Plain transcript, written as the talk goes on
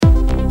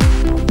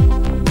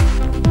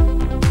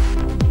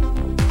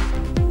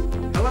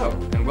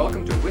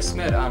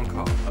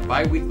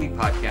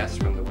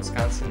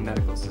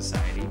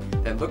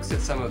looks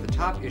at some of the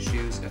top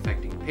issues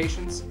affecting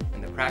patients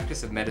and the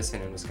practice of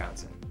medicine in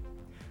Wisconsin.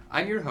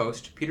 I'm your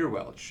host, Peter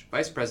Welch,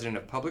 Vice President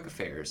of Public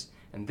Affairs,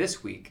 and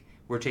this week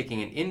we're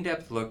taking an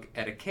in-depth look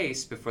at a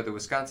case before the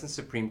Wisconsin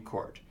Supreme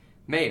Court,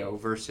 Mayo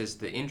versus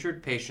the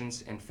Injured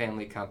Patients and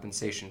Family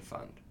Compensation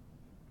Fund.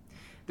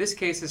 This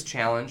case has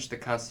challenged the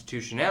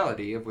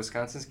constitutionality of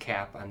Wisconsin's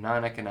cap on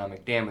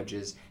non-economic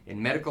damages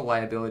in medical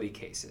liability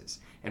cases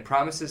and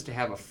promises to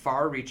have a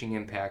far-reaching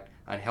impact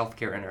on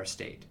healthcare in our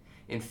state.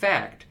 In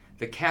fact,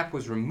 the cap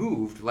was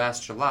removed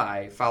last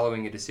July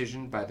following a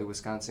decision by the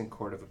Wisconsin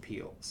Court of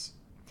Appeals.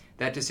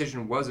 That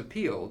decision was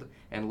appealed,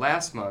 and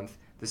last month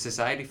the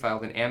Society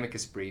filed an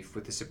amicus brief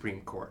with the Supreme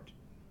Court.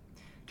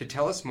 To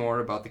tell us more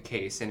about the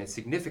case and its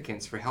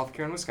significance for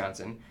healthcare in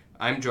Wisconsin,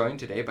 I'm joined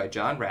today by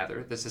John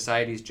Rather, the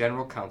Society's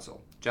General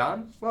Counsel.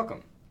 John,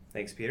 welcome.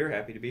 Thanks, Peter.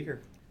 Happy to be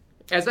here.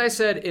 As I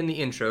said in the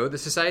intro, the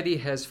Society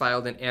has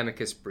filed an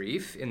amicus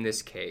brief in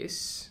this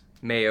case,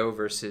 Mayo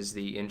versus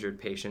the Injured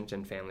Patient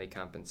and Family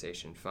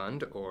Compensation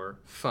Fund, or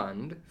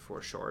FUND for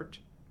short.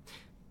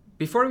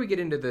 Before we get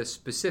into the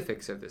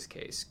specifics of this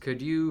case, could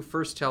you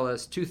first tell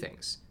us two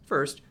things?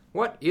 First,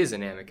 what is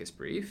an amicus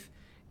brief?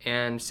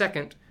 And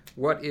second,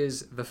 what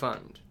is the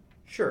fund?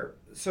 Sure.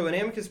 So an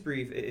amicus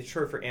brief is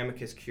short for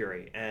amicus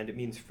curiae, and it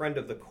means friend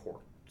of the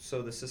court.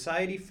 So the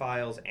Society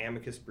files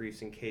amicus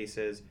briefs in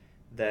cases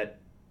that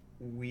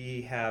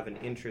we have an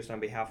interest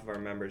on behalf of our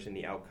members in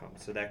the outcome.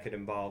 So that could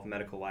involve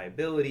medical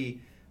liability,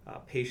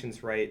 patients'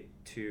 ability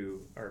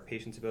to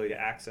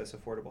access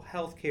affordable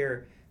health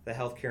care, the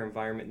healthcare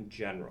environment in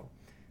general.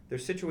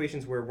 There's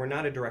situations where we're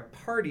not a direct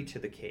party to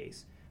the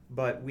case,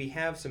 but we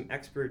have some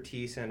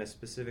expertise and a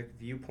specific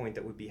viewpoint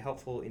that would be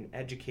helpful in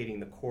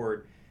educating the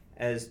court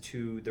as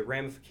to the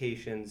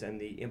ramifications and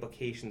the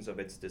implications of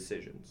its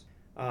decisions.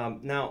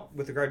 Now,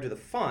 with regard to the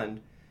fund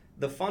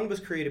was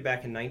created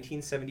back in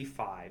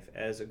 1975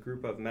 as a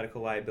group of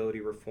medical liability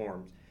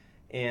reforms,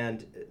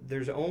 and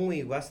there's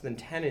only less than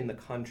 10 in the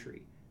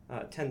country,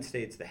 10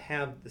 states that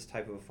have this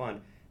type of a fund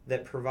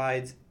that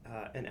provides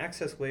an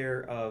excess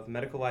layer of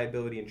medical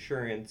liability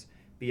insurance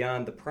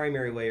beyond the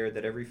primary layer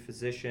that every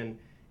physician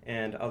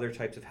and other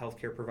types of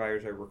healthcare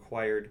providers are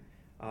required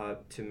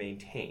to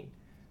maintain.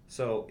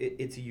 So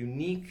it's a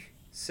unique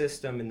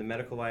system in the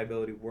medical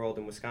liability world,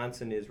 and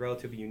Wisconsin is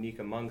relatively unique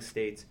among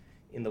states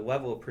in the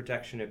level of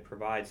protection it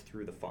provides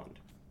through the fund.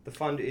 The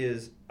fund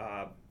is,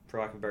 for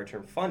lack of a better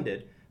term,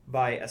 funded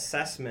by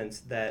assessments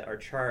that are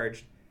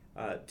charged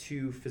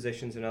to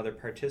physicians and other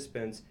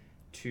participants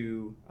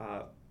to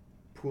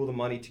pool the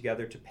money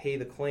together to pay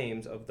the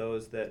claims of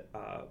those that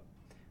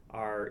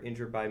are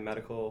injured by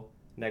medical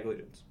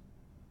negligence.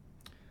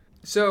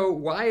 So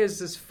why is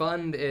this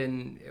fund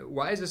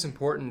why is this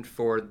important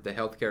for the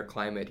healthcare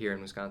climate here in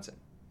Wisconsin?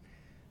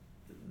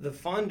 The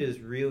fund is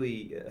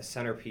really a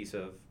centerpiece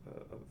of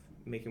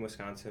making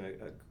Wisconsin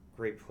a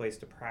great place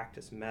to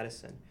practice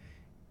medicine.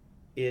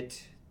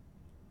 It,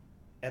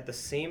 at the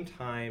same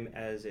time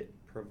as it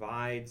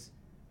provides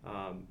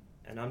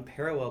an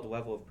unparalleled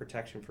level of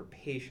protection for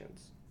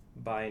patients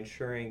by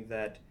ensuring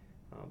that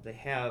they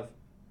have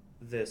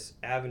this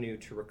avenue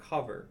to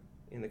recover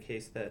in the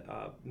case that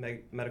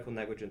medical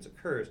negligence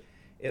occurs,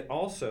 it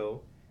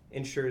also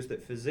ensures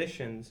that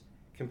physicians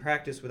can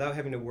practice without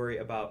having to worry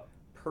about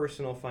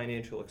personal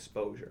financial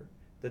exposure,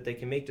 that they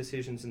can make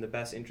decisions in the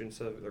best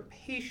interest of their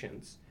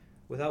patients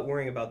without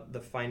worrying about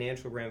the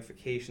financial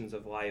ramifications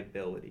of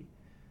liability.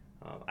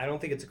 I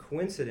don't think it's a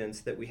coincidence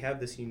that we have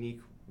this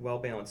unique,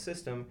 well-balanced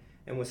system,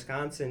 and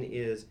Wisconsin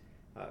is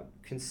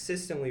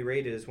consistently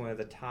rated as one of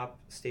the top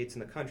states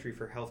in the country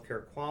for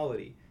healthcare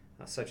quality,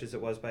 such as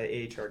it was by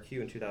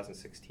AHRQ in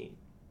 2016.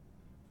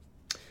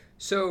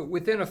 So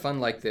within a fund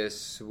like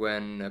this,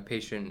 when a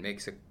patient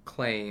makes a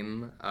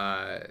claim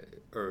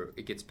or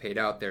it gets paid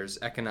out, there's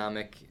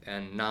economic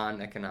and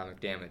non-economic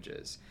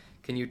damages.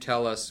 Can you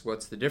tell us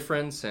what's the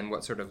difference and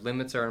what sort of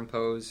limits are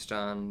imposed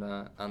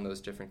on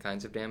those different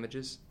kinds of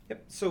damages?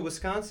 Yep. So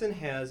Wisconsin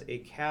has a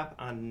cap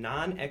on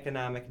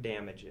non-economic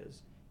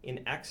damages in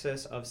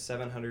excess of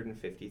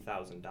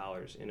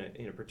 $750,000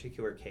 in a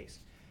particular case.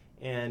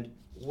 And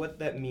what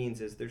that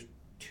means is there's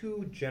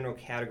two general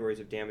categories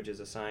of damages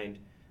assigned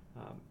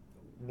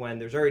when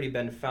there's already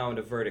been found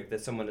a verdict that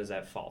someone is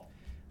at fault.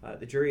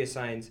 The jury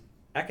assigns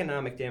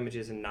economic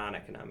damages and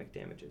non-economic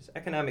damages.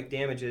 Economic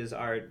damages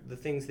are the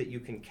things that you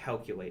can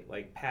calculate,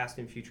 like past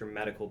and future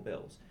medical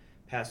bills,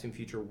 past and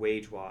future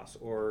wage loss,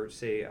 or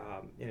say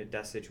in a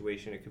death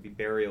situation it could be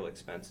burial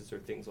expenses or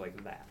things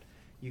like that.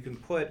 You can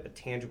put a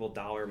tangible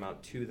dollar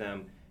amount to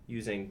them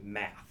using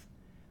math.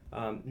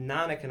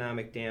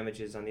 Non-economic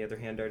damages, on the other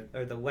hand,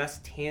 are the less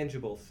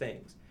tangible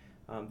things.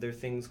 They're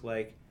things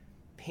like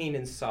pain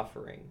and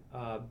suffering,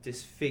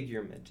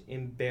 disfigurement,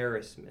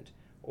 embarrassment,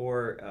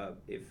 or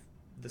if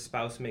the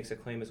spouse makes a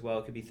claim as well,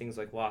 it could be things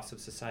like loss of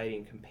society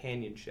and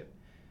companionship.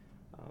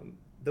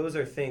 Those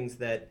are things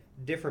that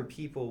different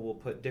people will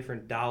put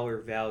different dollar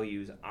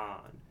values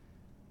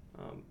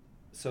on.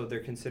 So they're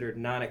considered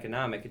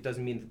non-economic. It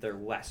doesn't mean that they're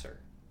lesser.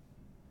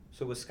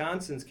 So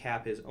Wisconsin's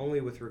cap is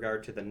only with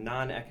regard to the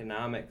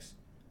non-economics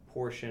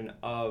portion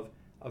of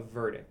a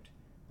verdict.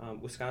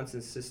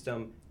 Wisconsin's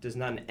system does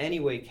not in any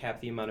way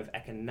cap the amount of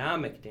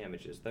economic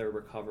damages that are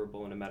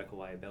recoverable in a medical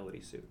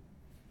liability suit.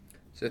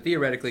 So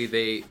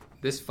theoretically,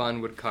 this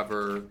fund would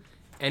cover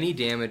any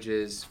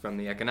damages from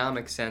the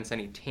economic sense,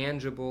 any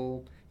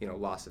tangible,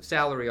 loss of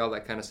salary, all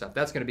that kind of stuff.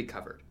 That's going to be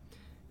covered.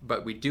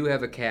 But we do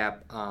have a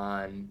cap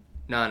on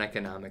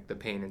non-economic, the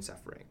pain and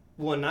suffering.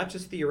 Well, not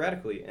just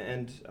theoretically,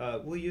 and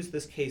we'll use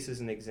this case as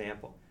an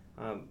example.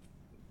 I'll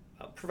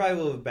provide a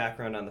little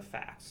background on the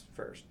facts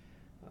first.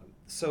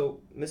 So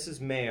Mrs.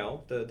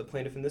 Mayo, the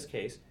plaintiff in this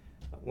case,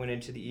 went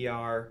into the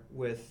ER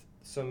with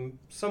some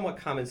somewhat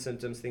common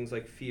symptoms, things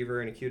like fever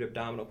and acute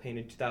abdominal pain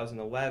in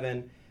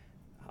 2011,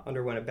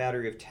 underwent a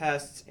battery of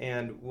tests,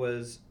 and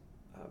was,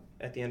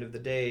 at the end of the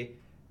day,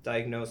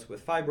 diagnosed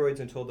with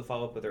fibroids and told to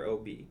follow up with her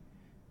OB.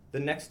 The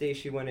next day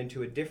she went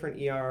into a different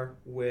ER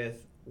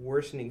with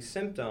worsening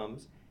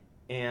symptoms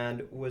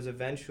and was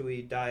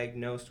eventually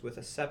diagnosed with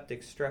a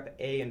septic strep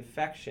A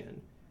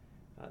infection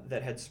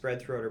that had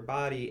spread throughout her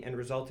body and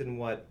resulted in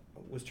what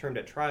was termed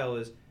at trial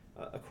as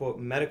a quote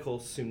medical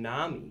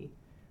tsunami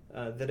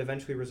that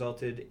eventually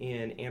resulted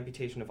in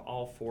amputation of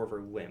all 4 of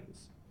her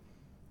limbs.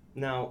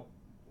 Now,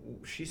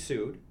 she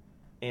sued,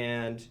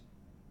 and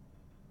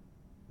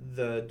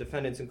the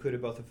defendants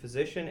included both a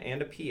physician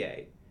and a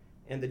PA,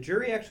 and the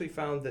jury actually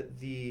found that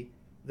the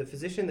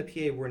physician and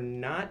the PA were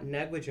not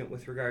negligent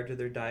with regard to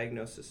their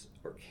diagnosis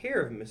or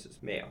care of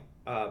Mrs. Mayo,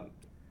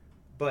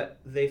 but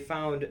they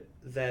found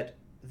that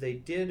they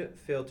did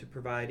fail to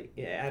provide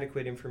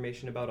adequate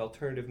information about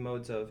alternative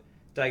modes of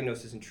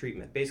diagnosis and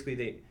treatment.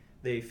 Basically,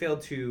 they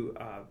failed to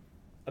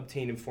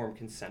obtain informed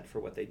consent for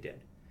what they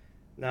did.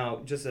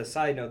 Now, just as a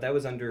side note, that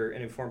was under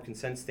an informed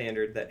consent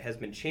standard that has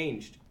been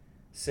changed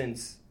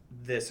since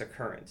this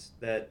occurrence.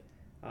 That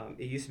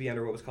it used to be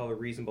under what was called a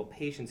reasonable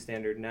patient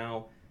standard.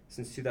 Now,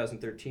 since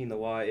 2013, the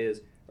law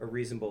is a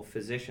reasonable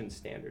physician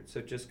standard.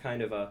 So just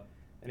kind of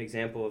an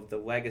example of the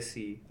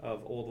legacy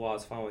of old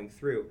laws following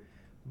through.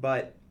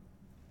 But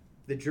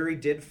the jury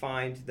did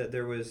find that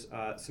there was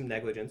some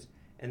negligence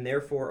and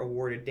therefore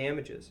awarded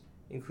damages,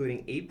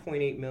 including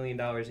 $8.8 million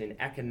in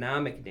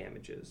economic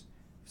damages,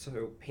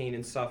 so pain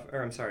and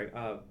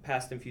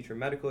past and future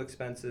medical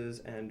expenses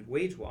and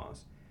wage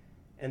loss,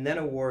 and then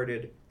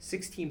awarded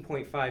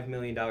 $16.5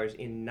 million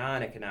in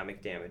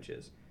non-economic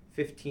damages,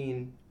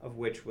 15 of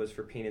which was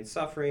for pain and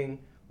suffering,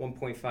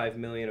 1.5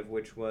 million of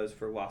which was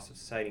for loss of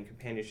society and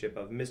companionship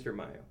of Mr.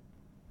 Mayo.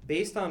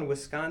 Based on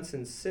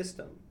Wisconsin's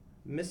system,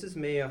 Mrs.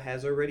 Mayo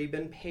has already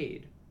been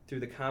paid through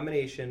the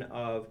combination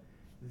of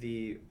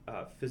the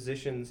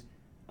physician's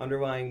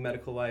underlying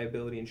medical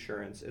liability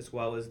insurance as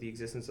well as the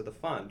existence of the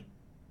fund.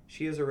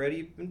 She has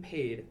already been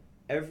paid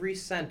every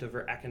cent of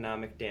her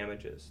economic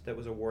damages that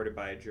was awarded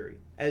by a jury,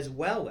 as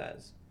well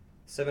as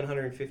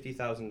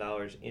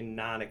 $750,000 in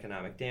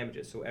non-economic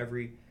damages, so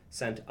every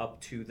cent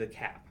up to the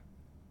cap.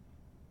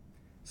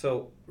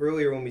 So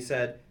earlier when we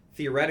said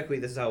theoretically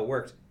this is how it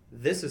works,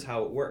 this is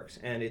how it works,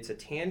 and it's a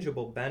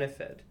tangible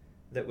benefit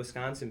that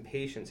Wisconsin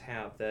patients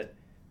have that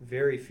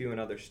very few in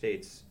other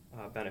states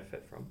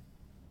benefit from.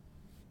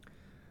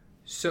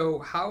 So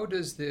how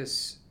does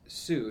this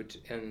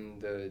suit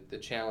and the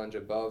challenge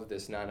above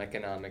this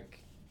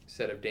non-economic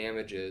set of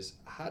damages,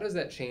 how does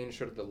that change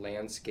sort of the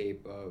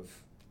landscape of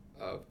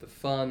the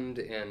fund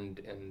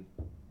and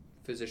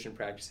physician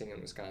practicing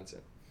in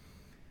Wisconsin?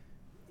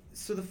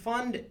 So the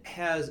fund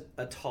has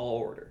a tall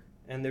order,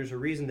 and there's a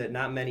reason that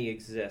not many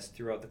exist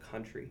throughout the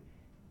country.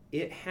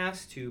 It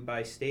has to,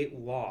 by state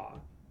law,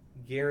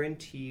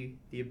 guarantee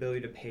the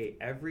ability to pay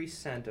every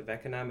cent of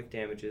economic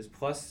damages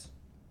plus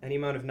any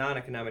amount of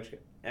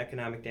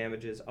non-economic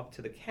damages up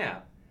to the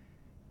cap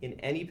in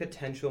any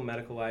potential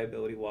medical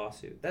liability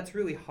lawsuit. That's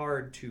really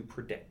hard to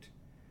predict,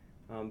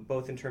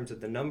 both in terms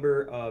of the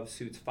number of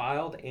suits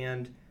filed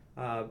and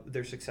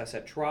their success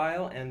at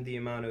trial and the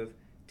amount of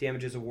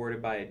damages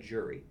awarded by a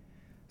jury.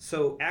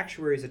 So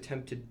actuaries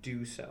attempt to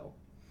do so.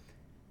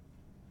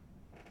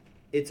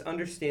 It's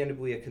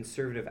understandably a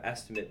conservative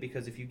estimate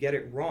because if you get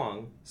it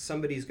wrong,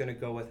 somebody's going to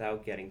go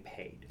without getting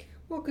paid.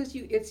 Well, because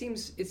it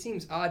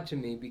seems odd to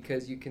me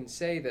because you can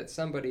say that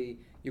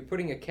you're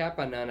putting a cap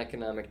on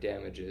non-economic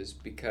damages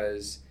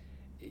because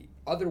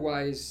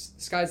otherwise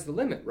the sky's the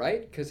limit,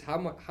 right? Because how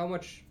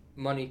much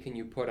money can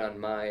you put on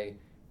my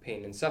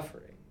pain and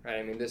suffering, right?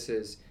 I mean, this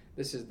is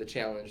the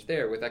challenge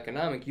there. With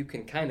economic, you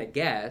can kind of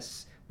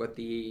guess what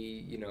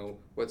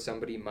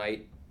somebody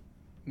might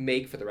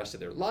make for the rest of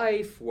their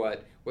life,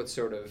 what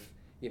sort of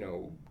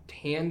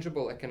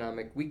tangible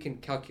economic, we can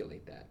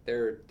calculate that.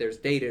 There's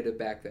data to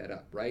back that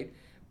up, right?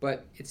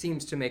 But it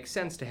seems to make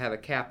sense to have a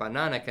cap on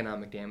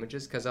non-economic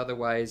damages because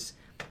otherwise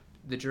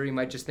the jury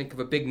might just think of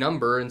a big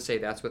number and say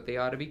that's what they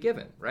ought to be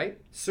given, right?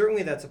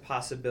 Certainly that's a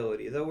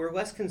possibility, though we're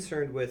less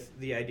concerned with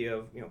the idea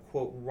of,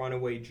 quote,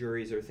 runaway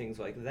juries or things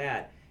like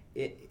that.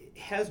 It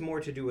has more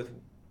to do with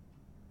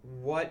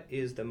what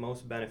is the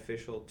most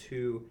beneficial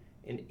to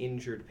an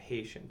injured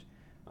patient.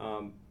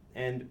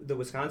 And the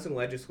Wisconsin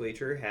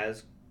legislature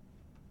has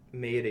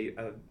made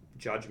a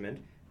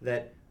judgment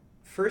that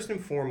first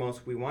and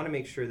foremost, we want to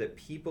make sure that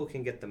people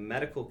can get the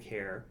medical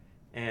care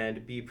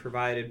and be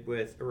provided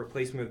with a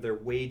replacement of their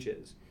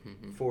wages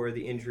for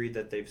the injury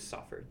that they've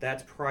suffered.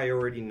 That's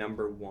priority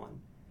number one.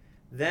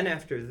 Then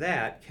after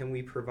that, can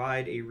we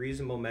provide a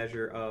reasonable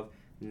measure of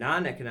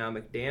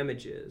non-economic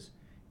damages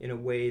in a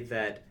way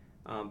that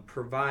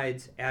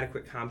provides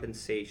adequate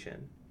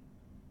compensation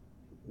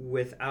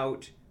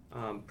without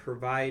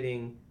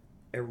providing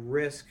a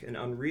risk, an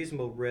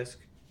unreasonable risk,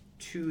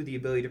 to the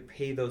ability to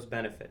pay those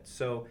benefits.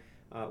 So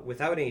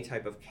without any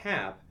type of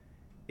cap,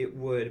 it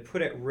would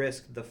put at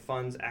risk the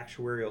fund's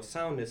actuarial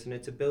soundness and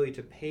its ability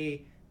to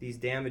pay these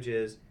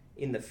damages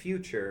in the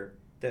future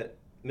that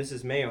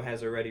Mrs. Mayo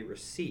has already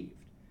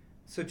received.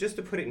 So just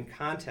to put it in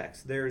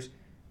context, there's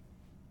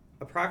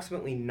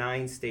approximately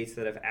 9 states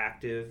that have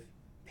active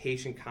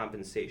patient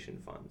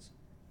compensation funds.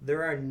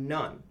 There are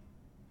none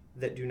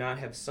that do not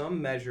have some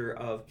measure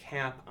of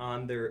cap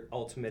on their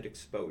ultimate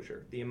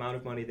exposure, the amount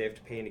of money they have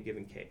to pay in a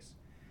given case.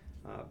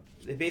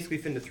 They basically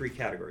fit into 3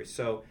 categories.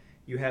 So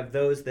you have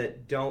those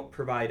that don't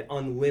provide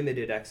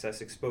unlimited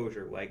excess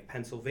exposure, like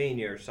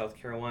Pennsylvania or South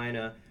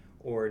Carolina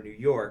or New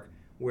York,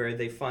 where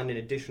they fund an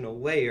additional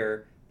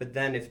layer, but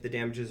then if the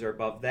damages are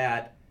above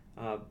that,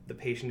 the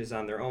patient is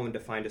on their own to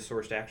find a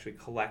source to actually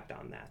collect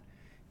on that.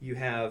 You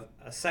have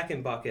a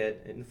second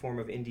bucket in the form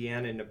of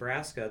Indiana and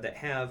Nebraska that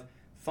have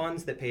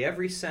funds that pay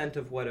every cent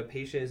of what a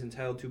patient is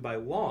entitled to by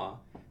law,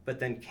 but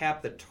then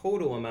cap the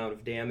total amount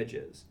of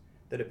damages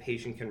that a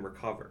patient can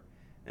recover.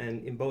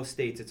 And in both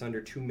states, it's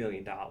under $2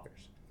 million.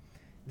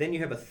 Then you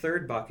have a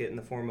third bucket in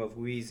the form of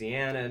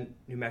Louisiana,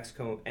 New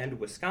Mexico, and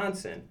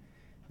Wisconsin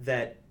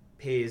that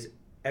pays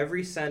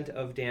every cent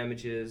of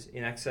damages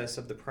in excess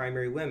of the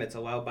primary limits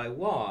allowed by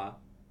law,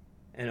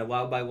 and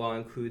allowed by law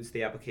includes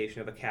the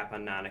application of a cap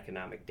on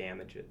non-economic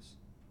damages.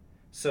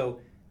 So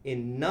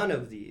in none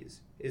of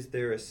these is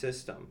there a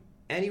system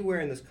anywhere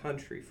in this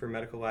country for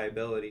medical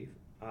liability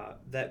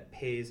that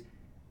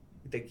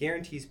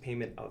guarantees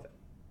payment of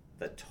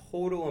the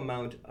total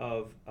amount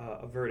of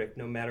a verdict,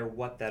 no matter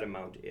what that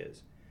amount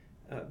is.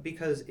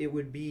 Because it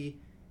would be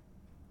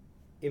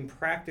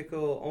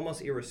impractical,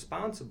 almost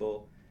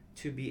irresponsible,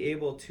 to be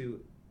able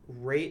to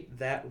rate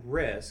that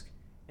risk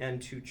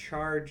and to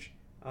charge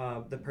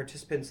the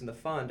participants in the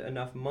fund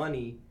enough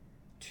money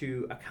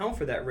to account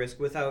for that risk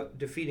without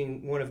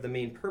defeating one of the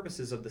main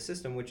purposes of the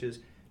system, which is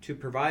to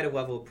provide a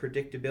level of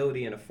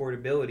predictability and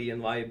affordability in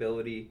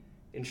liability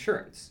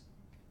insurance.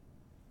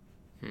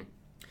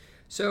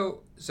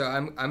 So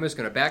I'm just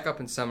going to back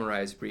up and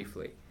summarize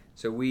briefly.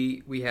 So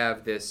we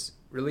have this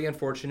really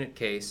unfortunate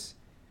case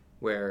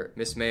where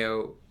Miss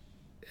Mayo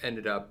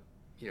ended up,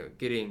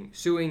 getting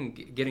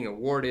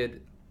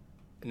awarded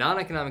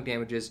non-economic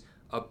damages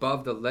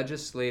above the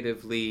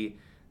legislatively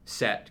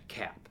set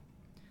cap.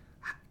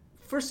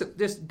 First,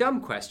 this dumb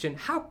question: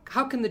 how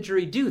can the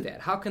jury do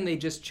that? How can they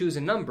just choose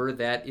a number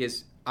that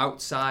is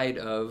outside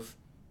of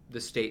the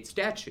state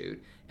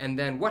statute? And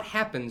then what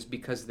happens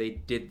because they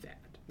did that?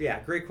 Yeah,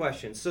 great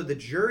question. So the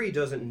jury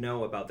doesn't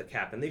know about the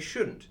cap, and they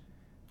shouldn't.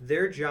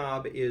 Their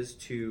job is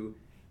to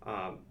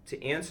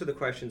answer the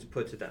questions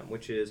put to them,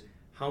 which is,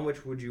 how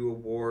much would you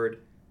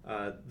award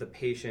the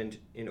patient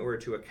in order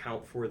to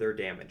account for their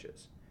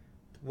damages?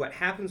 What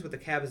happens with the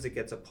cap is it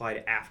gets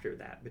applied after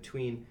that,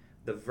 between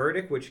the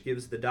verdict, which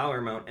gives the dollar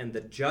amount, and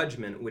the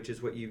judgment, which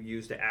is what you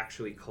use to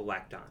actually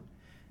collect on.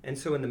 And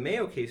so in the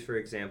Mayo case, for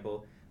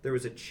example, there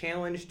was a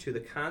challenge to the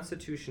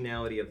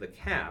constitutionality of the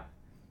cap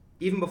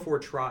even before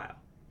trial.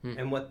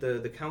 And what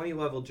the county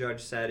level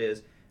judge said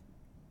is,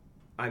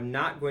 I'm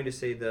not going to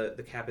say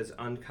the cap is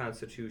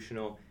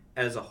unconstitutional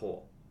as a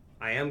whole.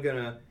 I am going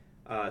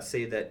to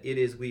say that it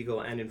is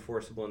legal and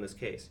enforceable in this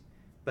case.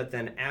 But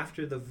then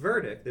after the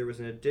verdict, there was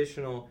an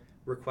additional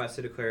request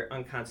to declare it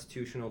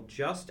unconstitutional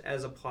just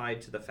as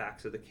applied to the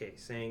facts of the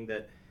case, saying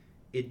that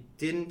it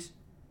didn't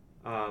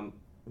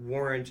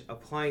warrant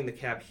applying the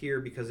cap here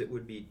because it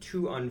would be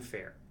too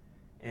unfair.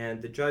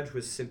 And the judge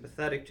was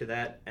sympathetic to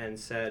that and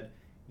said,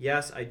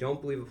 yes, I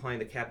don't believe applying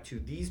the cap to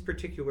these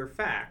particular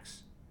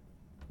facts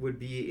would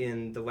be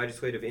in the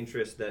legislative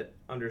interest that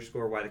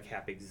underscore why the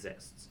cap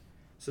exists.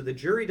 So the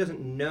jury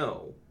doesn't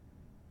know,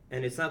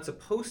 and it's not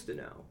supposed to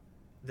know,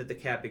 that the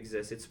cap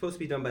exists. It's supposed to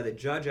be done by the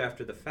judge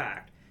after the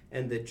fact,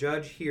 and the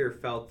judge here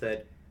felt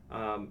that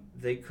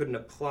they couldn't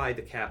apply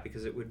the cap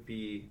because it would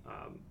be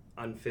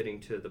unfitting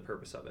to the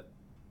purpose of it.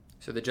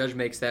 So the judge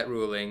makes that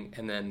ruling,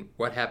 and then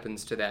what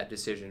happens to that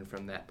decision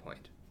from that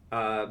point?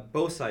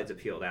 Both sides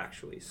appealed,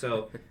 actually.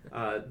 So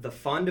the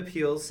fund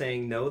appeals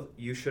saying, no,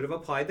 you should have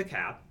applied the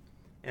cap.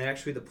 And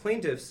actually the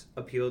plaintiffs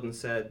appealed and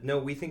said, no,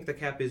 we think the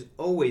cap is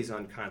always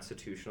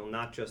unconstitutional,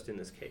 not just in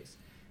this case.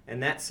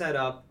 And that set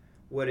up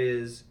what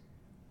is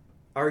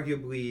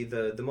arguably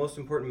the most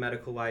important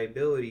medical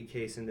liability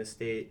case in this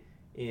state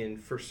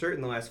for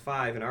certain the last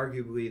 5 and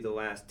arguably the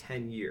last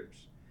 10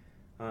 years.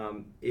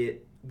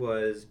 It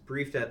was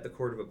briefed at the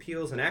Court of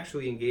Appeals and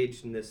actually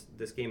engaged in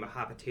this game of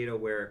hot potato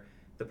where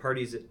the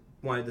parties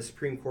wanted the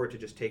Supreme Court to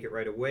just take it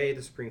right away.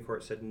 The Supreme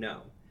Court said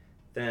no.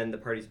 Then the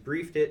parties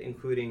briefed it,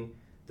 including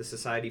the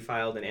society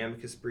filed an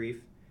amicus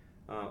brief.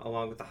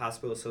 along with the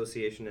Hospital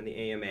Association and the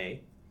AMA.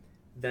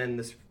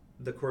 Then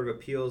the Court of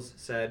Appeals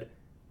said,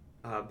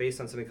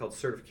 based on something called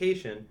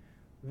certification,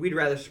 we'd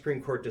rather the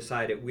Supreme Court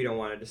decide it, we don't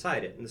want to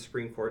decide it. And the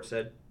Supreme Court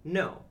said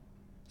no.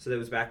 So that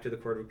was back to the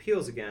Court of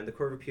Appeals again. The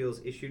Court of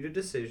Appeals issued a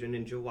decision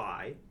in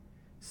July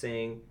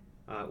saying,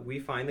 we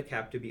find the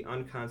cap to be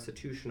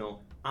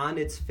unconstitutional on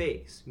its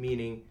face,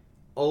 meaning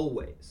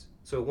always.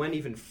 So it went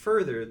even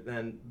further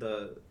than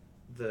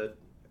the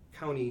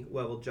county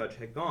level judge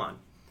had gone.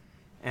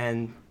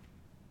 And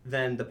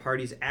then the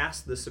parties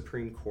asked the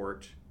Supreme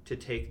Court to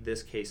take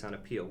this case on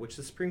appeal, which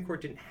the Supreme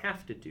Court didn't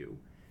have to do.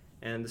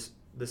 And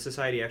the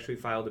society actually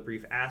filed a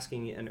brief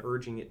asking and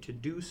urging it to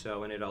do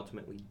so, and it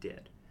ultimately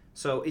did.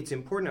 So it's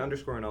important to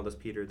underscore in all this,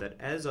 Peter, that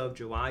as of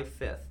July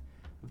 5th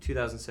of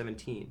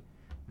 2017,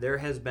 there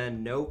has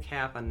been no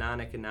cap on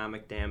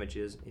non-economic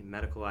damages in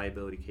medical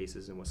liability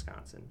cases in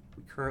Wisconsin.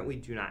 We currently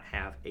do not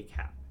have a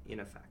cap in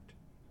effect.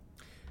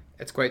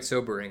 It's quite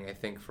sobering, I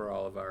think, for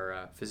all of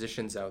our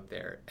physicians out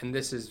there. And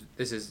this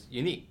is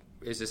unique.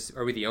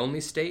 Are we the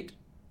only state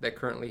that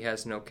currently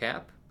has no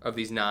cap of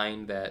these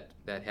 9 that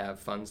have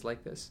funds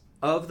like this?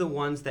 Of the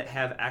ones that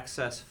have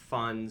excess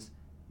funds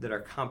that are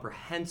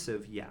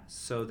comprehensive, yes.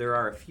 So there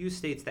are a few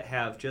states that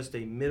have just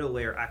a middle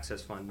layer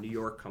excess fund. New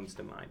York comes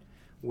to mind,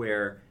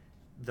 where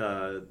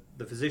the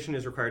physician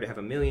is required to have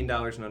 $1 million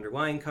in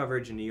underlying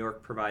coverage, and New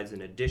York provides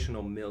an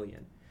additional $1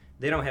 million.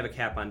 They don't have a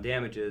cap on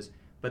damages,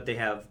 but they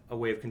have a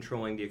way of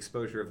controlling the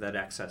exposure of that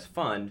excess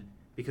fund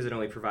because it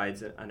only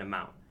provides an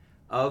amount.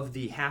 Of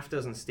the half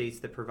dozen states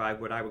that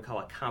provide what I would call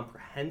a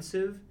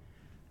comprehensive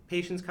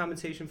patient's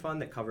compensation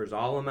fund that covers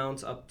all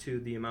amounts up to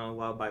the amount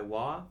allowed by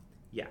law,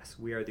 yes,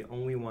 we are the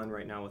only one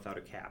right now without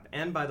a cap.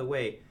 And by the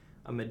way,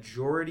 a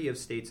majority of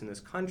states in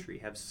this country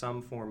have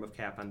some form of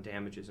cap on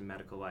damages and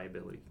medical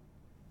liability.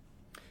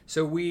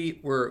 So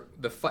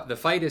the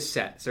fight is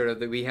set. Sort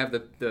of we have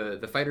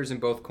the fighters in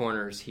both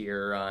corners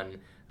here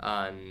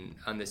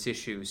on this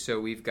issue. So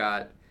we've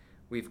got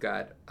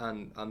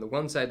on the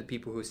one side the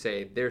people who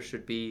say there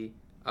should be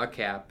a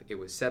cap. It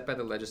was set by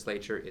the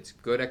legislature. It's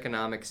good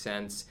economic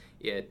sense.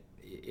 It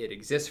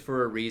exists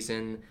for a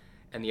reason.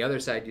 And the other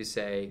side, you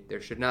say there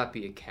should not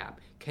be a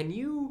cap. Can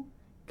you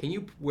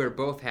wear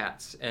both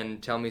hats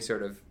and tell me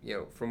sort of,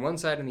 from one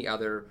side and the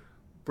other,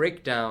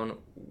 break down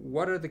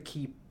what are the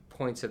key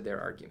points of their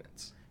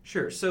arguments?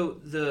 Sure. So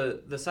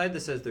the side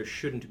that says there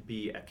shouldn't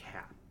be a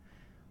cap,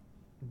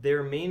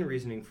 their main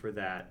reasoning for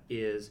that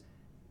is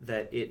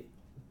that it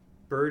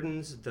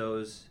burdens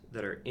those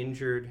that are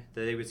injured,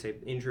 that they would say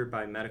injured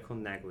by medical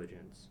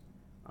negligence,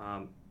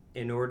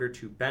 in order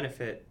to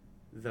benefit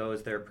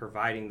those that are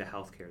providing the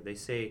health care. They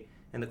say,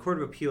 and the Court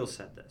of Appeals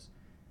said this,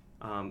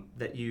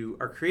 that you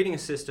are creating a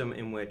system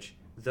in which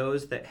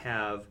those that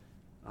have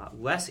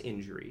less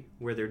injury,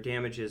 where their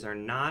damages are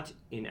not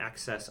in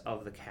excess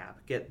of the cap,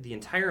 get the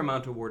entire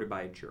amount awarded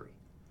by a jury.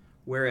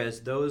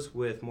 Whereas those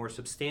with more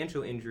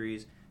substantial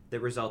injuries that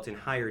result in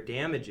higher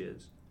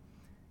damages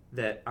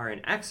that are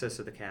in excess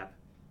of the cap,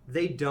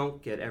 they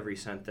don't get every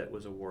cent that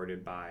was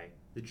awarded by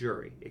the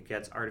jury. It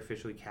gets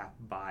artificially capped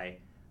by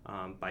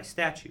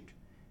statute.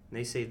 And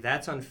they say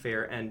that's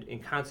unfair, and in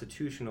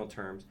constitutional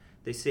terms,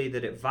 they say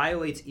that it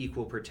violates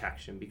equal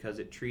protection because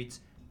it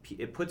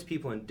puts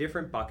people in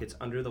different buckets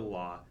under the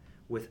law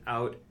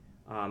without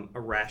a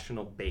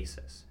rational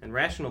basis. And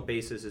rational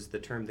basis is the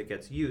term that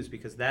gets used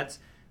because that's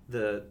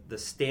the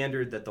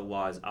standard that the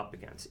law is up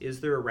against.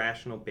 Is there a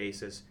rational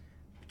basis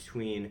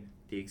between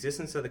the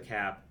existence of the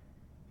cap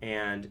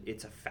and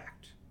its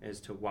effect as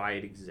to why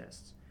it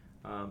exists?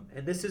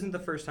 And this isn't the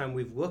first time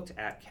we've looked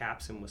at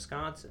caps in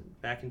Wisconsin.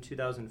 Back in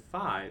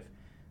 2005,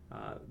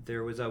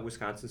 there was a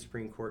Wisconsin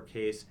Supreme Court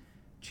case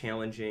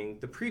challenging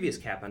the previous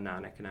cap on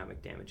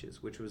non-economic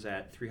damages, which was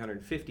at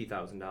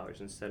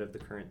 $350,000 instead of the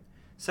current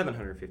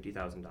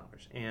 $750,000.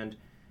 And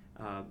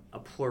a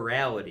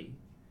plurality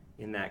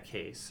in that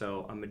case,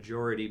 so a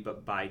majority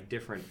but by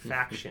different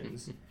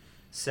factions,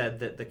 said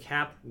that the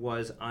cap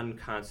was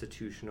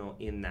unconstitutional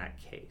in that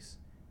case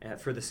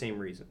for the same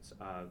reasons,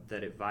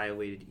 that it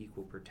violated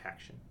equal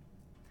protection.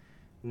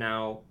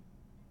 Now,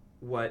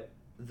 what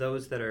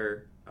those that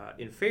are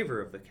in favor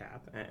of the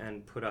cap,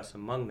 and put us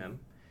among them,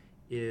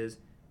 is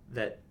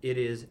that it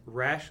is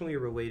rationally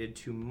related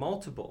to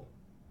multiple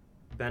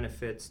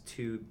benefits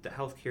to the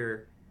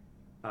healthcare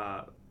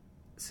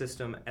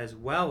system, as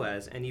well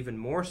as, and even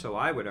more so,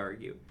 I would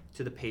argue,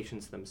 to the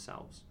patients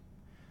themselves.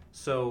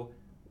 So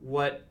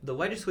what the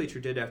legislature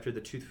did after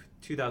the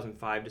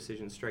 2005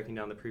 decision striking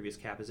down the previous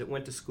cap is it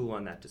went to school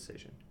on that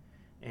decision,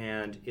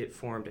 and it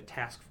formed a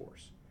task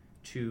force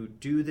to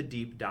do the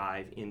deep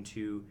dive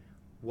into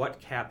what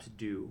caps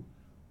do,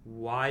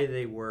 why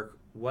they work,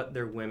 what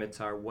their limits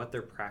are, what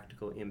their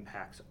practical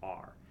impacts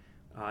are.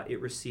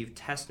 It received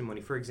testimony,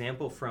 for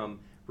example,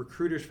 from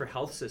recruiters for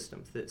health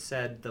systems that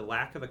said the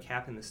lack of a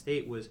cap in the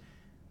state was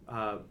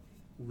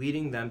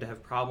leading them to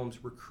have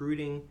problems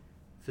recruiting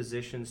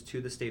physicians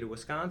to the state of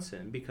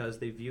Wisconsin because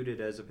they viewed it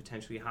as a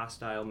potentially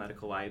hostile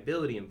medical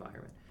liability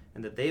environment,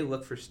 and that they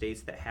looked for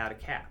states that had a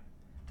cap.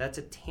 That's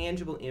a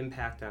tangible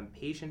impact on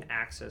patient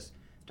access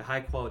to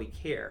high-quality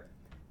care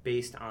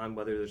based on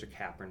whether there's a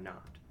cap or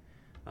not.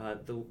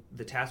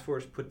 The task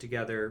force put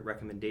together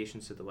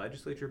recommendations to the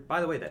legislature.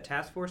 By the way, that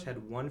task force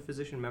had one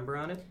physician member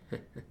on it,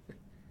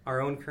 our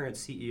own current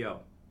CEO,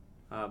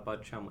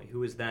 Bud Chumley, who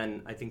was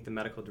then, I think, the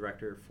medical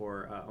director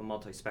for a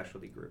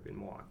multi-specialty group in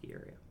Milwaukee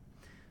area.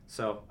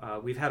 So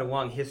we've had a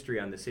long history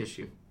on this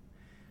issue.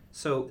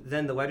 So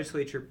then the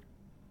legislature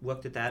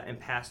looked at that and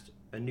passed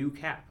a new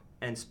cap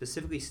and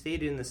specifically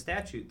stated in the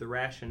statute the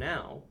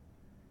rationale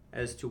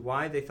as to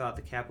why they thought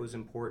the cap was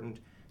important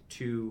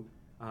to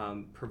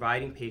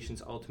providing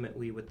patients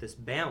ultimately with this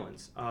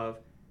balance of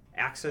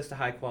access to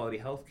high-quality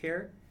health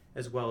care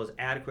as well as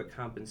adequate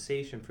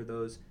compensation for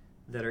those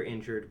that are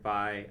injured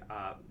by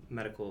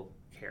medical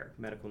care,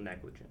 medical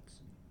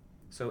negligence.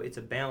 So it's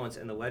a balance,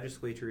 and the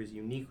legislature is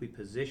uniquely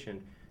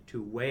positioned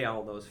to weigh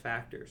all those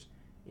factors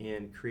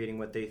in creating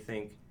what they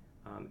think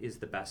is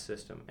the best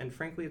system. And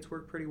frankly, it's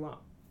worked pretty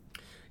well.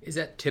 Is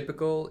that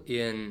typical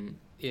in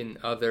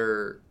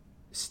other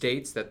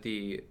states, that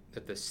the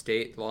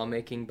state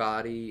lawmaking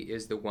body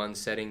is the one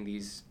setting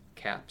these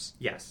caps?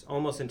 Yes,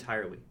 almost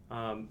entirely.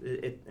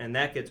 And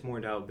that gets more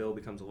into how a bill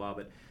becomes a law,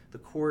 but the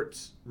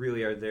courts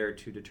really are there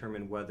to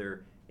determine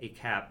whether a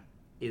cap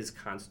is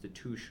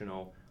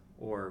constitutional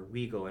or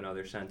legal in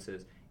other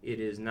senses. It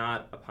is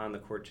not upon the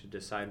court to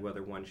decide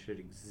whether one should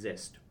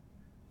exist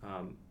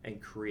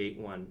and create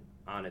one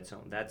on its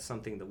own. That's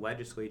something the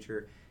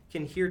legislature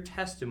can hear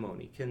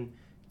testimony,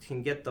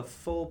 can get the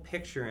full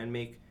picture and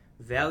make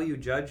value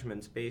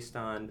judgments based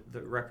on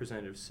the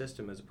representative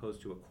system as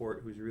opposed to a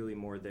court who's really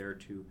more there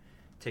to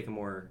take a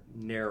more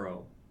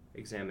narrow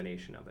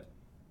examination of it.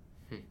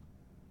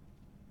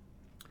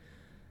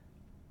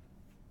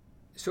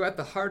 So at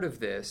the heart of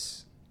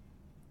this,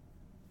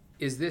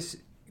 does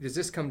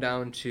this come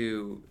down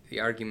to the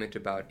argument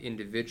about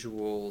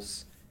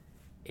individuals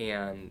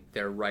and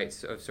their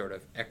rights of sort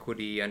of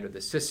equity under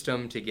the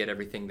system to get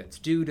everything that's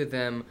due to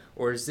them,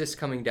 or is this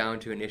coming down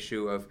to an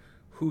issue of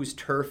whose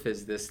turf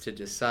is this to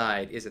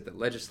decide? Is it the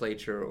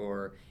legislature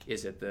or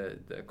is it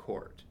the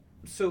court?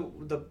 So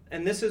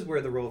and this is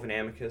where the role of an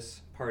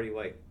amicus party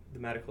like the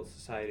Medical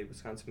Society,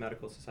 Wisconsin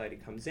Medical Society,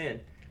 comes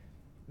in,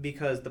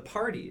 because the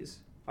parties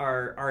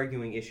are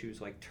arguing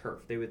issues like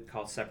turf. They would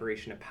call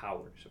separation of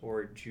powers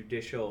or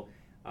judicial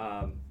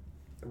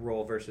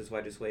role versus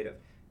legislative.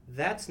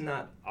 That's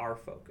not our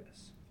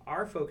focus.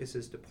 Our focus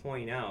is to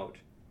point out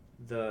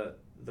the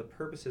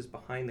purposes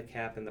behind the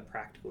cap and the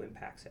practical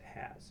impacts it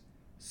has.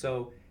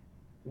 So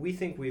we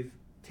think we've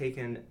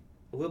taken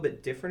a little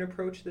bit different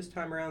approach this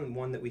time around, and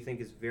one that we think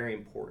is very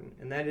important.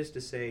 And that is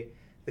to say,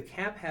 the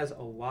cap has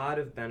a lot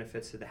of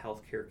benefits to the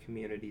healthcare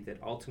community that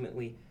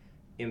ultimately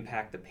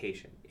impact the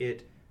patient.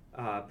 It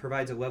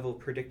provides a level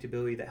of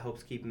predictability that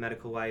helps keep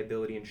medical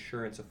liability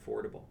insurance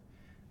affordable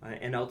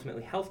and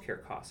ultimately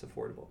healthcare costs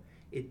affordable.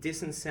 It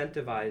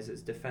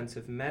disincentivizes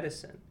defensive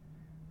medicine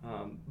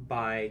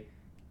by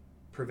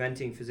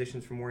preventing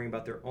physicians from worrying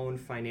about their own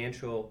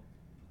financial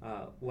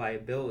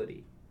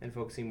liability and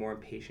focusing more on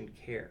patient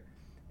care.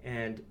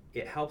 And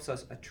it helps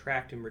us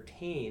attract and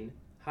retain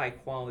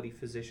high-quality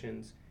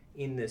physicians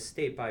in this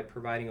state by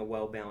providing a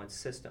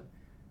well-balanced system.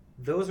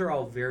 Those are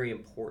all very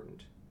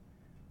important.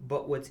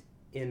 But what's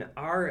in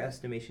our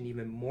estimation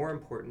even more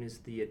important is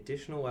the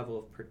additional level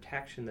of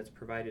protection that's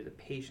provided to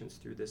patients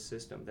through this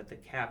system that the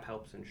cap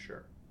helps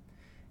ensure.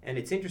 And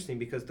it's interesting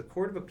because the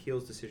Court of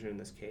Appeals decision in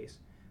this case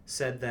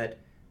said that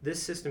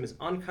this system is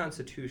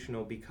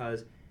unconstitutional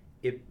because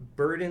it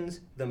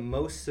burdens the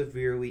most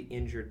severely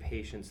injured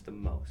patients the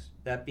most.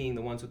 That being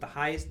the ones with the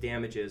highest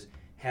damages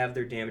have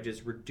their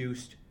damages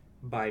reduced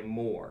by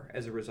more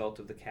as a result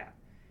of the cap.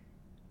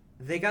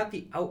 They got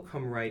the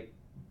outcome right,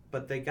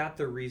 but they got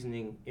the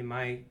reasoning, in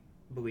my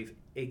belief,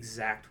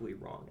 exactly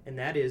wrong. And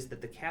that is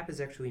that the cap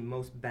is actually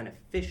most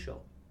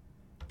beneficial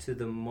to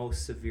the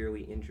most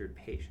severely injured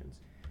patients.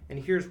 And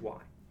here's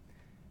why.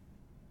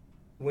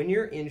 When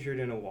you're injured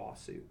in a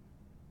lawsuit,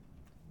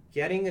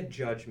 getting a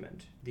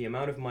judgment, the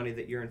amount of money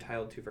that you're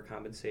entitled to for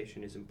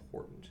compensation, is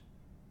important.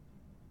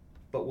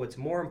 But what's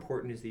more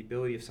important is the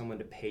ability of someone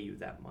to pay you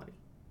that money.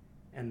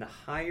 And the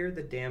higher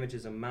the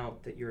damages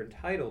amount that you're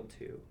entitled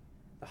to,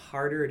 the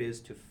harder it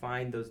is to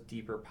find those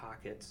deeper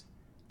pockets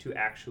to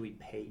actually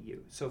pay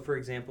you. So for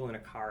example, in a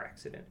car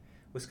accident,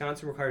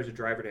 Wisconsin requires a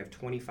driver to have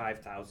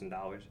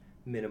 $25,000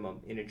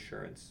 minimum in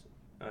insurance,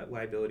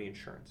 liability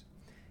insurance.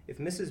 If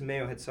Mrs.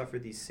 Mayo had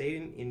suffered these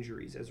same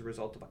injuries as a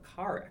result of a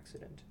car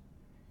accident,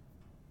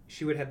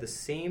 she would have the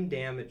same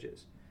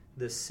damages,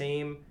 the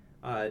same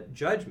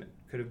judgment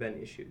could have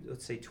been issued,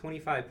 let's say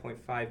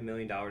 $25.5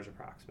 million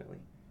approximately,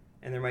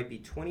 and there might be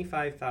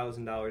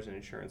 $25,000 in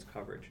insurance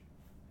coverage.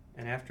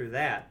 And after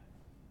that,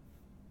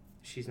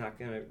 she's not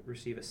going to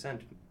receive a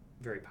cent,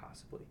 very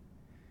possibly.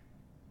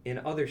 In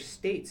other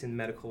states in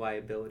medical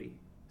liability,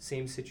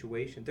 same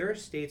situation. There are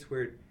states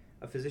where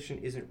a physician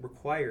isn't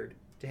required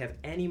to have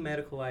any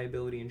medical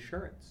liability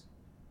insurance.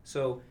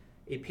 So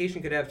a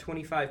patient could have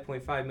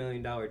 $25.5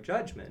 million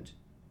judgment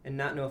and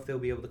not know if they'll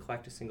be able to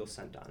collect a single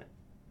cent on it.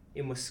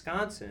 In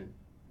Wisconsin,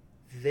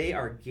 they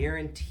are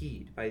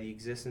guaranteed by the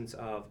existence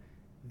of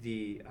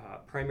the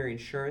primary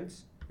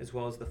insurance as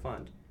well as the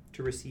fund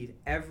to receive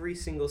every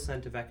single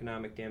cent of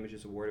economic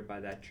damages awarded by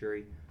that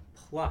jury,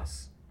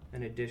 plus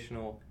an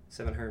additional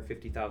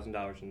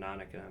 $750,000 in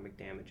non-economic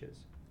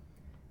damages.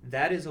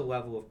 That is a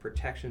level of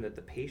protection that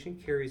the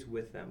patient carries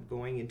with them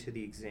going into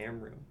the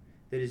exam room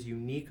that is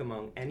unique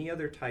among any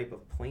other type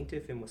of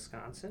plaintiff in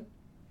Wisconsin,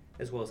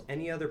 as well as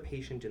any other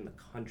patient in the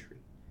country.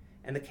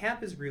 And the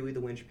cap is really the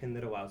linchpin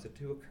that allows it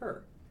to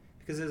occur.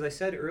 Because as I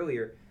said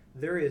earlier,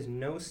 there is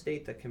no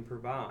state that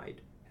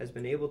has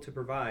been able to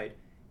provide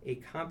a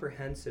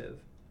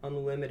comprehensive,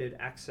 unlimited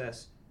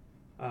access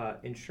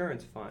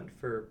insurance fund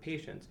for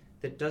patients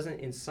that doesn't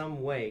in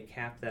some way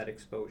cap that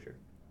exposure.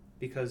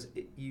 Because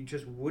you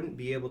just wouldn't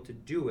be able to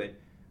do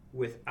it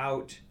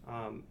without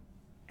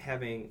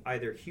having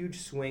either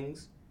huge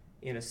swings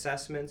in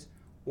assessments,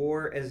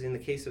 or as in the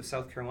case of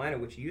South Carolina,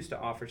 which used to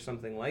offer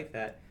something like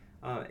that,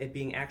 it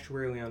being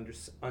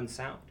actuarially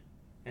unsound.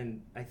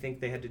 And I think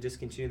they had to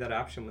discontinue that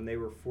option when they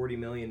were $40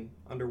 million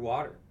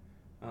underwater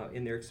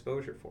in their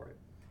exposure for it.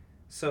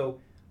 So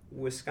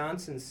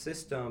Wisconsin's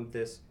system,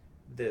 this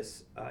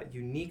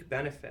unique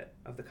benefit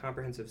of the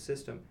comprehensive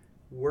system,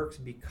 works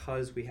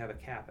because we have a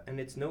cap. And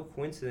it's no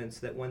coincidence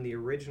that when the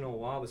original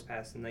law was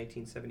passed in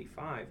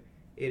 1975,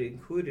 it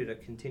included a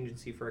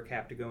contingency for a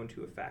cap to go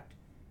into effect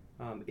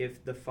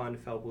if the fund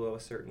fell below a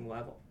certain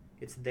level.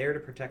 It's there to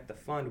protect the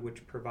fund,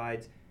 which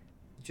provides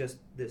just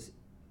this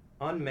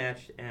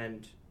unmatched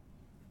and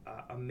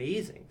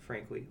amazing,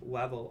 frankly,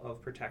 level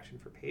of protection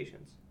for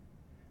patients.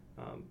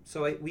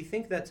 So we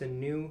think that's a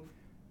new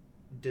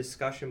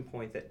discussion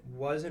point that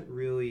wasn't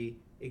really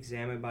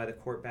examined by the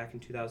court back in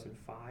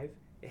 2005.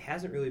 It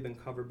hasn't really been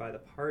covered by the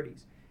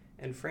parties.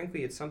 And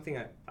frankly, it's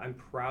something I'm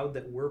proud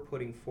that we're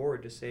putting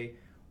forward to say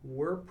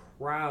we're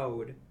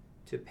proud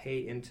to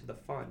pay into the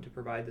fund to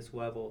provide this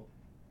level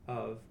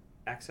of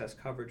excess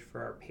coverage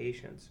for our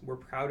patients. We're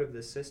proud of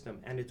this system,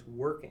 and it's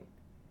working.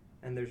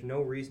 And there's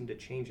no reason to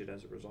change it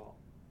as a result.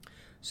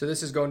 So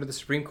this is going to the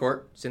Supreme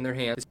Court. It's in their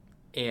hands.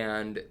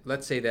 And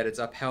let's say that it's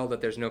upheld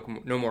that there's no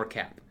more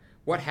cap.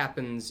 What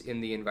happens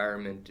in the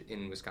environment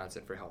in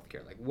Wisconsin for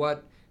healthcare?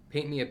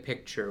 Paint me a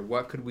picture.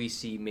 What could we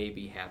see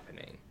maybe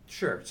happening?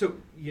 Sure. So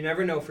you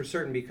never know for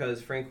certain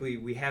because, frankly,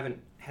 we haven't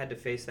had to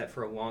face that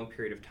for a long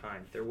period of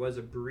time. There was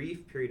a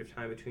brief period of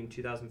time between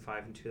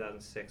 2005 and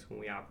 2006 when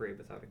we operated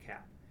without a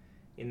cap.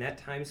 In that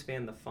time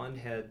span, the fund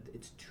had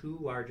its two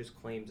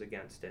largest claims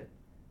against it.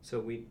 So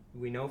we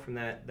know from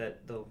that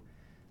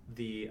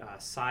the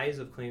size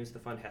of claims the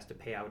fund has to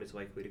pay out is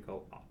likely to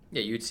go up.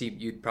 Yeah,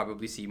 you'd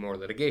probably see more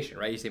litigation,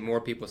 right? You see more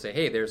people say,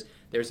 hey,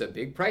 there's a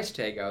big price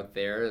tag out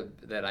there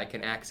that I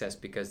can access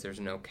because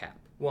there's no cap.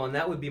 Well, and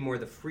that would be more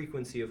the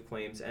frequency of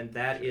claims, and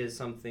that is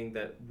something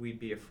that we'd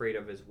be afraid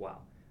of as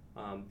well,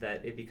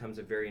 that it becomes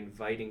a very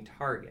inviting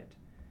target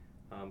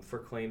for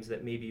claims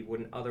that maybe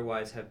wouldn't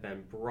otherwise have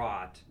been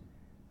brought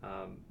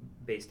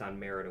based on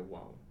merit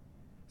alone.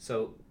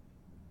 So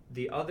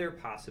the other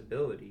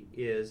possibility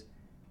is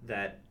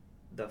that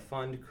the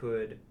fund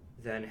could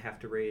then have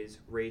to raise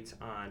rates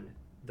on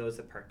those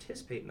that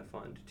participate in the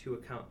fund to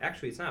account.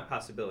 Actually, it's not a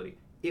possibility.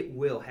 It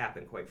will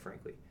happen, quite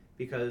frankly,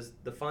 because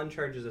the fund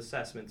charges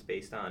assessments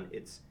based on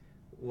its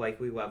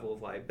likely level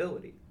of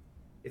liability.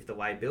 If the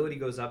liability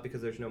goes up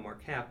because there's no more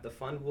cap, the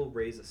fund will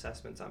raise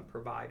assessments on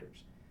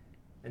providers.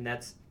 And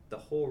that's the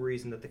whole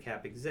reason that the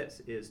cap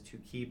exists, is to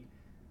keep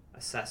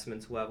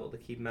assessments level, to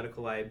keep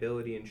medical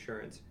liability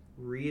insurance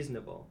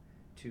reasonable,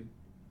 to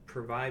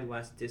provide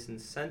less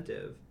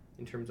disincentive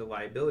in terms of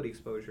liability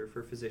exposure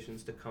for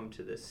physicians to come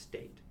to this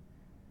state.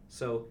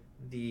 So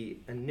the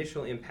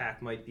initial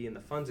impact might be in the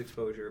fund's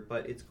exposure,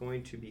 but it's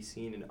going to be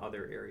seen in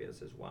other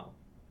areas as well.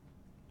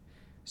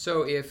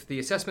 So if the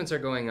assessments are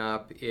going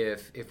up,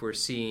 if we're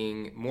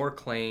seeing more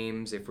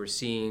claims, if we're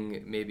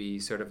seeing maybe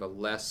sort of a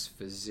less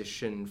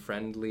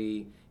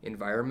physician-friendly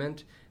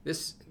environment,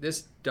 this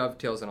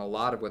dovetails on a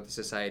lot of what the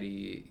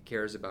society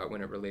cares about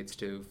when it relates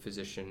to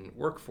physician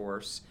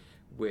workforce,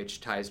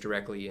 which ties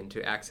directly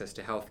into access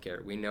to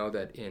healthcare. We know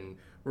that in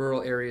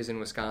rural areas in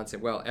Wisconsin,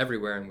 well,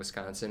 everywhere in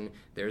Wisconsin,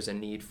 there's a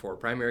need for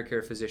primary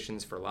care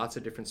physicians for lots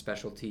of different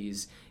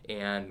specialties,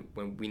 and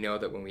when we know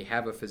that when we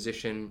have a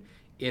physician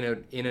in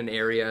an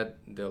area,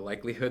 the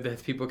likelihood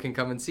that people can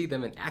come and see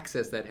them and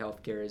access that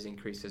healthcare is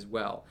increased as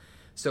well.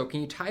 So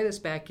can you tie this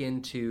back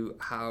into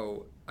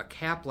how a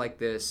cap like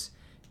this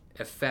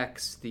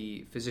affects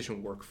the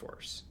physician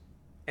workforce?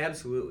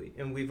 Absolutely,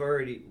 and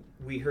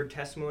we heard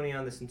testimony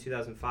on this in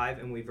 2005,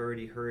 and we've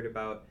already heard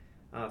about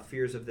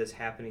fears of this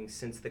happening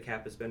since the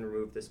cap has been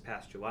removed this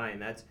past July,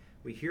 and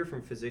we hear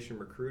from physician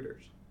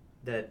recruiters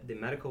that the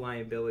medical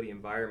liability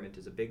environment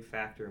is a big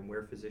factor in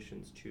where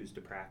physicians choose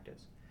to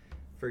practice.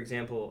 For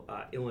example,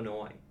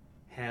 Illinois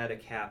had a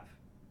cap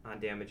on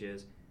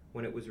damages.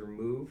 When it was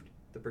removed,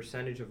 the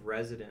percentage of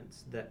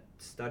residents that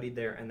studied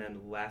there and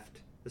then left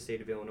the state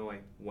of Illinois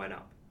went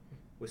up.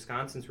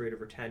 Wisconsin's rate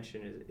of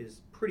retention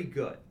is pretty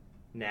good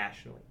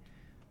nationally,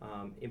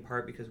 in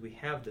part because we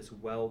have this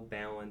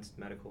well-balanced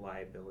medical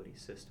liability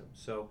system.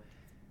 So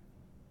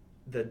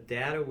the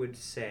data would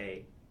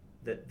say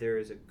that there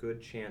is a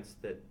good chance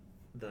that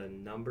the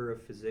number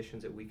of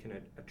physicians that we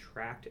can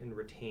attract and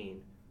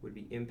retain would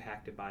be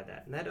impacted by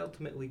that. And that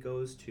ultimately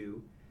goes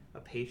to a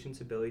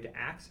patient's ability to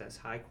access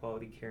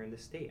high-quality care in the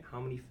state. How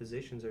many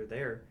physicians are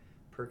there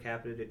per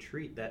capita to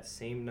treat that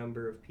same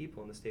number of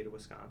people in the state of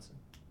Wisconsin?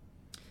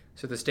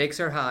 So the stakes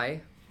are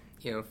high,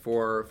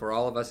 for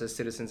all of us as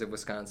citizens of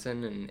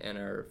Wisconsin and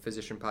our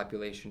physician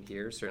population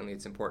here. Certainly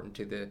it's important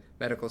to the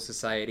medical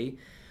society.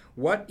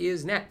 What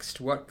is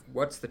next?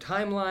 What's the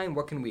timeline?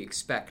 What can we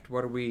expect?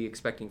 What are we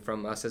expecting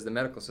from us as the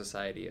medical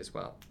society as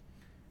well?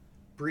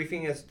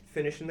 Briefing has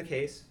finished in the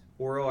case.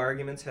 Oral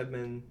arguments have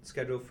been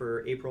scheduled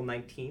for April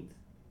 19th,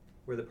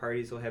 where the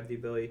parties will have the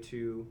ability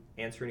to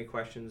answer any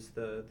questions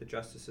the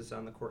justices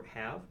on the court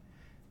have.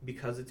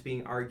 Because it's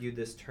being argued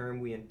this term,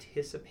 we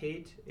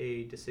anticipate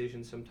a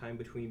decision sometime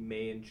between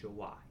May and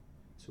July.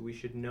 So we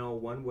should know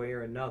one way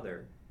or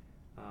another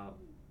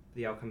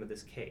the outcome of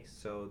this case.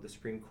 So the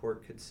Supreme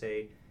Court could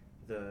say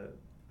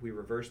we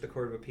reverse the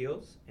Court of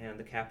Appeals and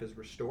the cap is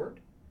restored,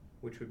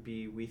 which would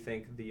be, we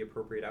think, the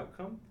appropriate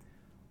outcome.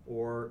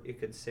 Or it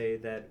could say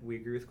that we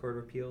agree with the Court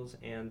of Appeals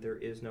and there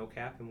is no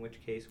cap, in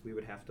which case we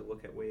would have to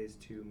look at ways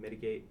to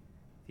mitigate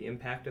the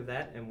impact of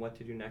that and what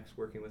to do next,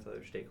 working with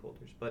other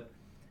stakeholders. But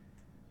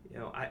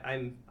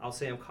I'll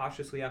say I'm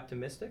cautiously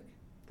optimistic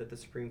that the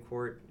Supreme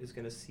Court is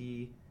going to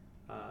see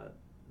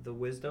the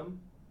wisdom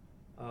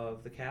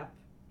of the cap,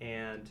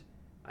 and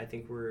I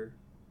think we're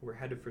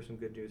headed for some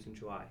good news in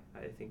July.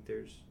 I think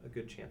there's a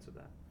good chance of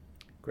that.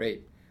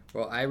 Great.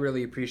 Well, I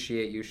really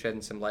appreciate you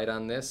shedding some light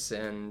on this,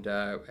 and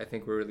I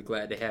think we're really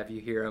glad to have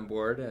you here on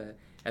board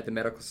at the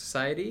Medical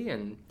Society,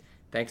 and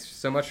thanks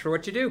so much for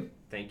what you do.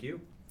 Thank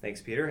you.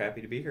 Thanks, Peter.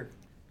 Happy to be here.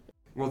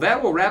 Well,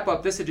 that will wrap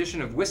up this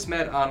edition of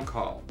WisMed On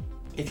Call.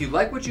 If you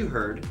like what you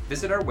heard,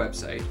 visit our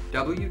website,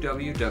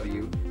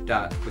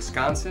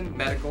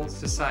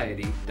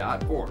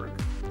 www.wisconsinmedicalsociety.org,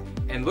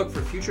 and look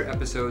for future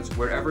episodes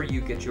wherever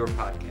you get your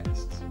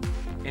podcasts.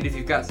 And if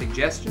you've got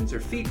suggestions or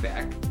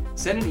feedback,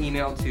 send an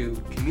email to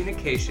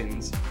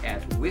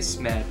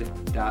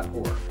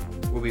communications@wismed.org.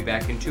 We'll be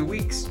back in 2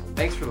 weeks.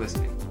 Thanks for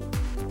listening.